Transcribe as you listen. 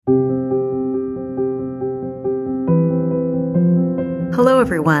Hello,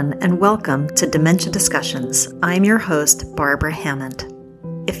 everyone, and welcome to Dementia Discussions. I'm your host, Barbara Hammond.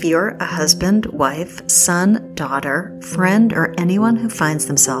 If you're a husband, wife, son, daughter, friend, or anyone who finds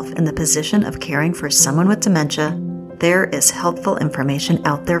themselves in the position of caring for someone with dementia, there is helpful information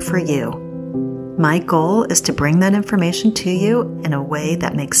out there for you. My goal is to bring that information to you in a way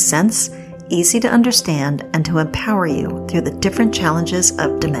that makes sense, easy to understand, and to empower you through the different challenges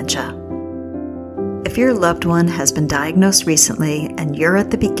of dementia. If your loved one has been diagnosed recently and you're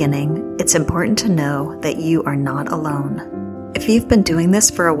at the beginning, it's important to know that you are not alone. If you've been doing this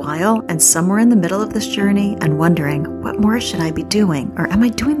for a while and somewhere in the middle of this journey and wondering, what more should I be doing, or am I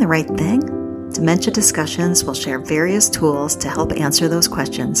doing the right thing? Dementia Discussions will share various tools to help answer those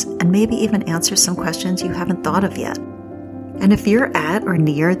questions and maybe even answer some questions you haven't thought of yet. And if you're at or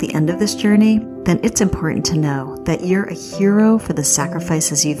near the end of this journey, then it's important to know that you're a hero for the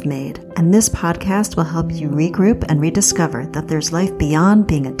sacrifices you've made, and this podcast will help you regroup and rediscover that there's life beyond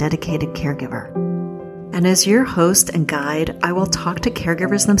being a dedicated caregiver. And as your host and guide, I will talk to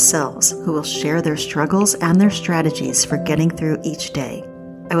caregivers themselves who will share their struggles and their strategies for getting through each day.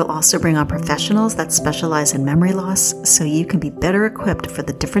 I will also bring on professionals that specialize in memory loss so you can be better equipped for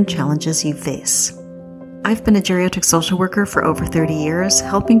the different challenges you face. I've been a geriatric social worker for over 30 years,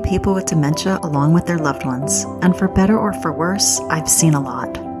 helping people with dementia along with their loved ones. And for better or for worse, I've seen a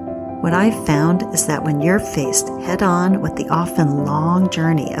lot. What I've found is that when you're faced head-on with the often long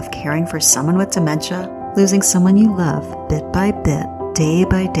journey of caring for someone with dementia, losing someone you love bit by bit, day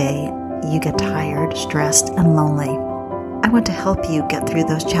by day, you get tired, stressed, and lonely. I want to help you get through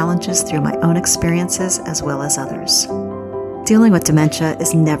those challenges through my own experiences as well as others. Dealing with dementia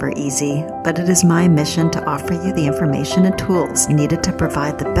is never easy, but it is my mission to offer you the information and tools needed to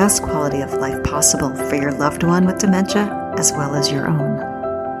provide the best quality of life possible for your loved one with dementia as well as your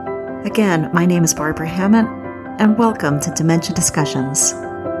own. Again, my name is Barbara Hammond, and welcome to Dementia Discussions.